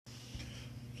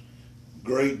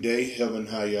Great day, heaven,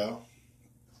 how y'all?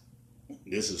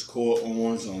 This is Core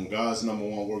Owens on God's Number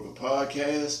One Worker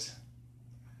podcast.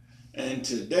 And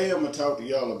today I'm going to talk to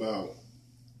y'all about,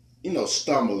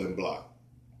 stumbling block.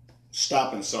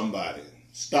 Stopping somebody,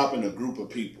 stopping a group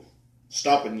of people,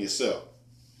 stopping yourself.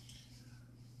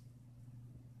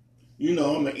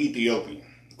 I'm an Ethiopian.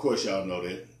 Of course, y'all know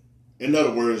that. In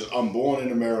other words, I'm born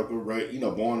in America, right?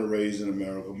 Born and raised in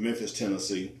America, Memphis,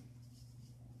 Tennessee.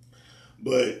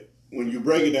 But when you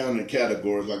break it down in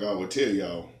categories, like I would tell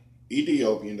y'all,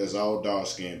 Ethiopian, that's all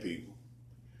dark-skinned people.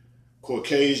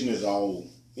 Caucasian is all,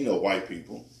 white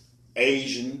people.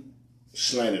 Asian,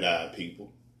 slanted-eyed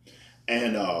people.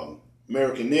 And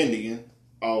American Indian,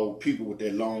 all people with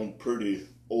their long, pretty,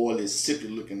 oily,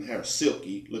 silky-looking hair.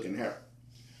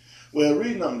 Well, the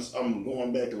reason I'm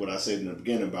going back to what I said in the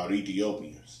beginning about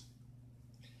Ethiopians.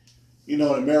 In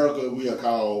America, we are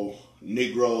called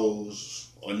Negroes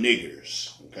or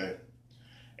niggers, okay?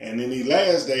 And in these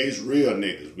last days, real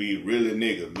niggas, we really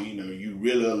niggas. You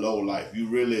really a low life. You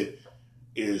really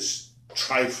is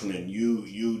trifling.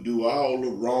 You do all the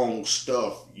wrong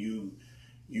stuff. You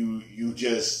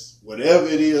just, whatever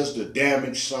it is to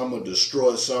damage some or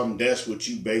destroy something, that's what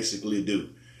you basically do.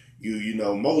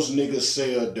 Most niggas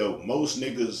sell dope. Most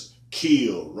niggas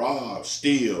kill, rob,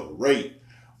 steal, rape,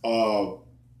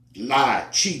 lie,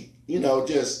 cheat. And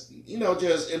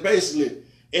basically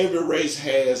every race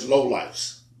has low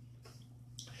lives.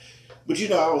 But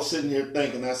I was sitting here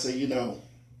thinking, I said,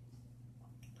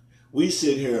 we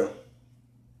sit here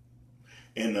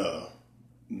in a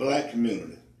black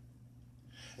community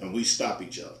and we stop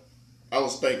each other. I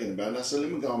was thinking about it and I said,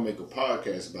 let me go and make a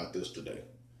podcast about this today.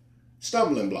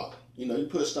 Stumbling block. You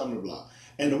put a stumbling block.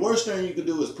 And the worst thing you can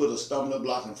do is put a stumbling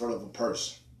block in front of a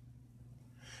person.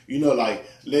 Let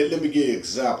me give you an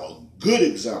example, a good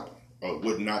example of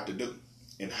what not to do.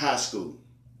 In high school,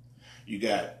 you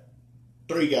got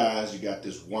 3 guys, you got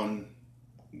this one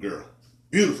girl,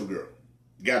 beautiful girl,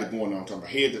 got it going on, talking about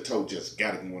head to toe, just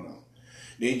got it going on.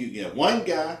 Then you get one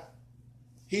guy,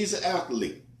 he's an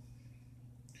athlete.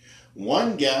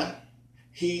 One guy,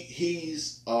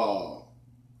 he's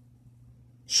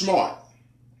smart,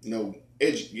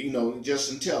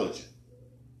 just intelligent.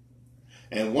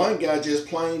 And one guy just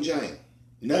plain Jane.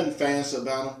 Nothing fancy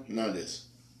about him, none of this.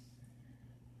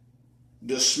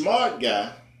 The smart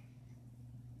guy,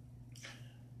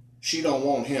 she don't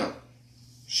want him.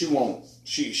 She want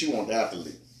the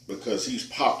athlete because he's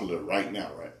popular right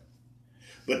now, right?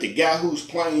 But the guy who's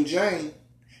plain Jane,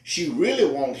 she really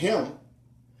want him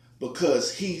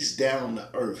because he's down to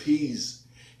earth.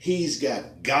 He's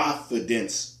got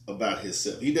confidence about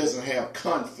himself. He doesn't have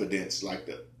confidence like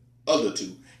the other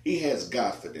two. He has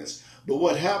confidence. But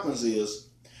what happens is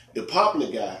the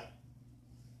popular guy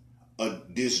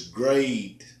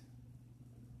disgrade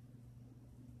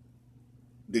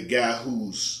the guy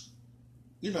who's,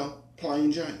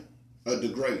 plain Jane,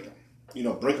 degrade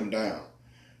him, break him down,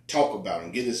 talk about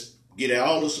him, get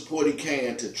all the support he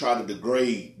can to try to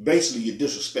degrade. Basically, you're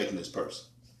disrespecting this person.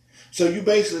 So you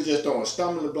basically just throw a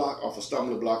stumbling block off a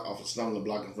stumbling block off a stumbling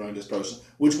block in front of this person,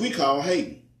 which we call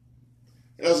hating.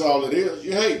 That's all it is.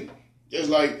 You're hating. Just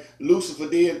like Lucifer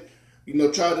did,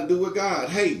 try to do with God,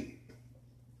 hating.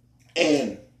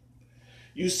 And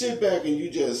you sit back and you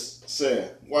just say,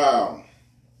 wow,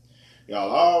 y'all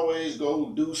always go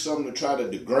do something to try to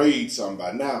degrade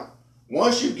somebody. Now,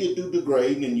 once you get through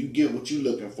degrading and you get what you're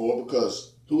looking for,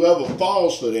 because whoever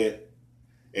falls for that,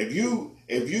 if you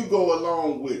go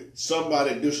along with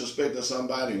somebody disrespecting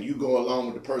somebody and you go along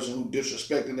with the person who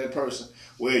disrespecting that person,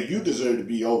 well, you deserve to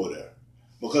be over there.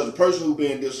 Because the person who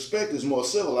being disrespected is more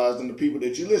civilized than the people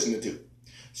that you're listening to.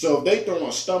 So if they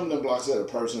throwing stumbling blocks at a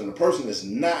person and the person is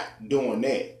not doing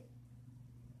that,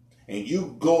 and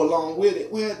you go along with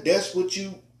it, well, that's what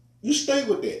you stay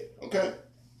with that, okay?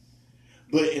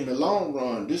 But in the long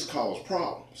run, this causes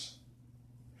problems.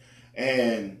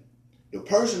 And the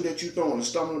person that you're throwing a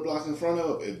stumbling block in front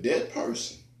of, if that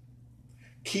person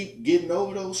keep getting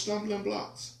over those stumbling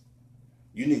blocks,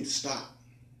 you need to stop.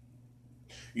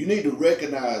 You need to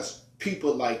recognize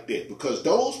people like that because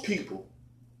those people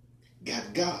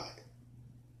got God.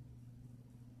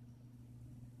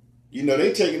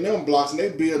 They taking them blocks and they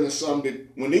building something that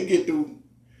when they get through,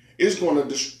 it's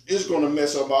gonna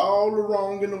mess up all the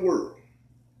wrong in the world.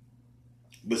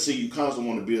 But see, you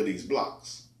constantly want to build these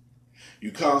blocks.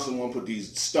 You constantly want to put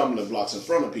these stumbling blocks in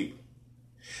front of people.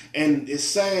 And it's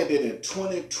sad that in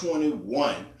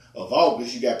 2021 of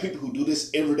August, you got people who do this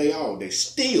every day, all day,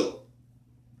 still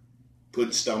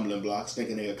putting stumbling blocks,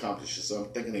 thinking they accomplishing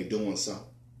something, thinking they doing something.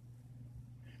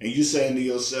 And you saying to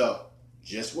yourself,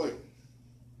 just wait.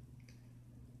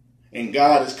 And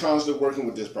God is constantly working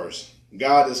with this person.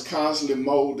 God is constantly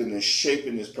molding and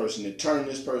shaping this person and turning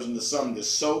this person to something that's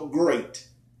so great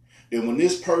that when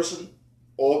this person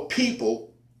or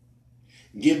people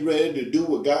get ready to do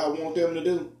what God wants them to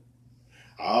do,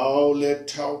 all that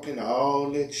talking,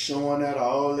 all that showing out,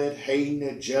 all that hating,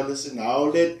 that jealousy, and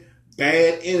all that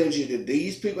bad energy that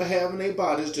these people have in their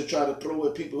bodies to try to throw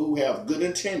at people who have good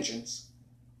intentions,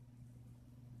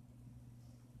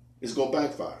 is going to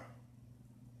backfire.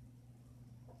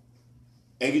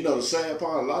 And you know the sad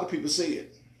part, a lot of people see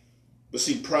it. But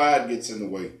see, pride gets in the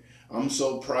way. I'm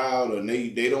so proud, and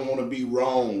they don't want to be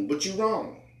wrong. But you're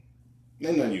wrong.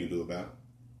 There's nothing you can do about it.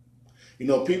 You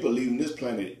know, people leaving this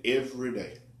planet every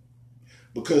day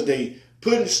because they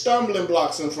putting stumbling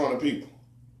blocks in front of people.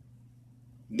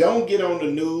 Don't get on the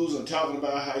news and talking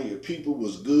about how your people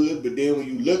was good, but then when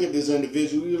you look at this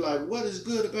individual, you're like, what is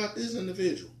good about this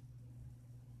individual?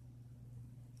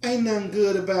 Ain't nothing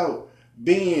good about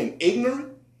being ignorant.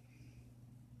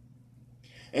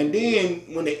 And then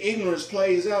when the ignorance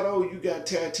plays out, oh, you got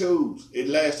tattoos, it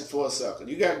lasted for a second.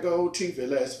 You got gold teeth, it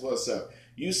lasted for a second.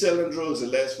 You selling drugs, it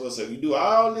lasts for a second. You do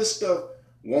all this stuff,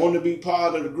 want to be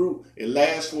part of the group, it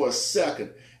lasts for a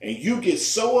second. And you get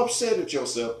so upset at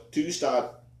yourself till you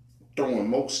start throwing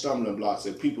more stumbling blocks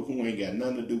at people who ain't got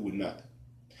nothing to do with nothing.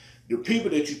 The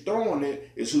people that you're throwing at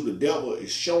is who the devil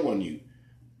is showing you.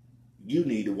 You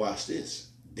need to watch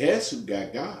this. That's who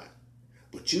got God.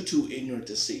 But you too ignorant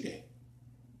to see that.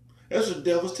 That's what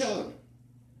the devil's telling them.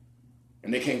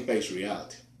 And they can't face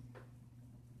reality.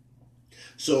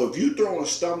 So if you throwing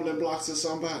stumbling blocks at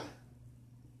somebody,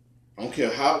 I don't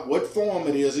care what form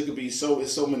it is, it could be it's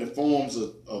so many forms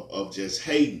of just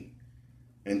hating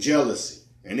and jealousy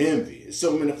and envy. It's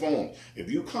so many forms. If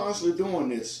you constantly doing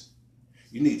this,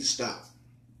 you need to stop.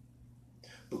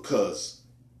 Because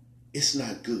it's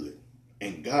not good.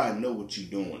 And God know what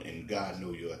you're doing, and God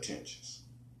know your intentions.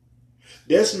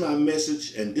 That's my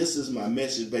message, and this is my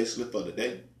message basically for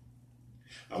today.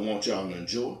 I want y'all to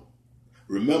enjoy.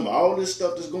 Remember, all this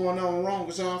stuff that's going on wrong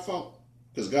is our fault,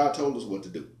 because God told us what to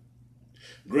do.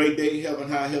 Great day, heaven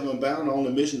high, heaven bound, on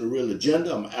the mission, the real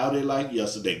agenda. I'm out here like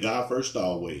yesterday. God first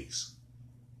always.